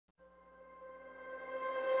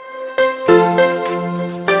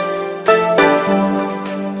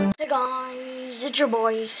It's your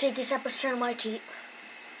boy, Siggy's episode of my teeth.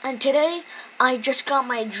 And today, I just got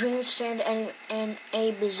my dream stand and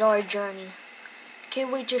a bizarre journey.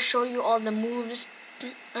 Can't wait to show you all the moves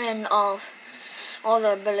and all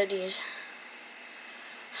the abilities.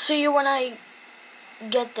 See you when I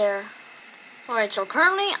get there. Alright, so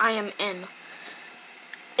currently I am in.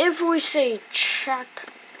 If we say check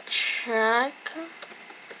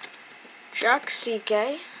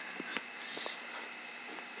CK.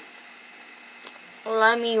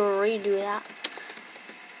 Let me redo that.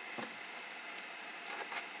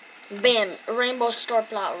 Bam! Rainbow Star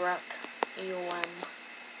Plot Wreck. UM.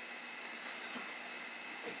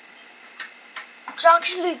 It's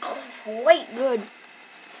actually quite good.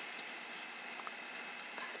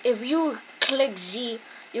 If you click Z,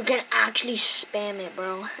 you can actually spam it,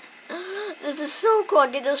 bro. This is so cool. I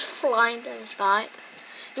can just fly into the sky.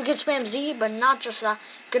 You can spam Z, but not just that.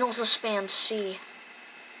 You can also spam C.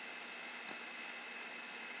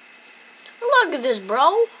 Look at this,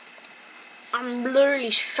 bro. I'm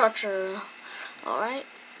literally such a... Alright.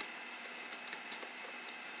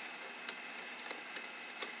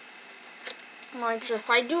 Alright, so if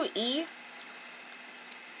I do E...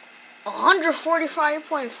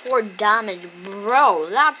 145.4 damage, bro.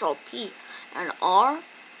 That's OP. And R...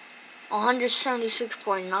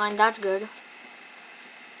 176.9. That's good.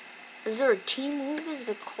 Is there a team move is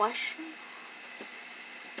the question?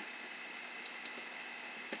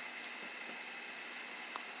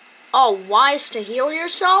 Oh, Y is to heal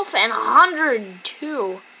yourself? And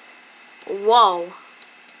 102. Whoa.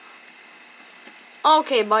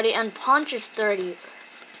 Okay, buddy, and punch is 30.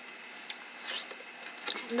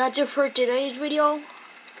 That's it for today's video.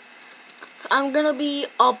 I'm gonna be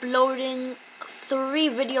uploading 3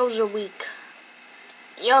 videos a week.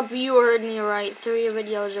 Yup, you heard me right. 3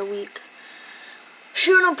 videos a week.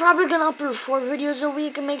 Shoot, I'm probably gonna upload 4 videos a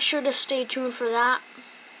week, and make sure to stay tuned for that.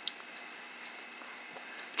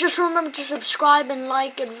 Just remember to subscribe and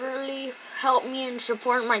like. It really helped me and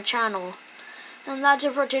support my channel. And that's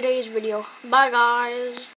it for today's video. Bye,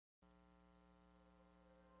 guys.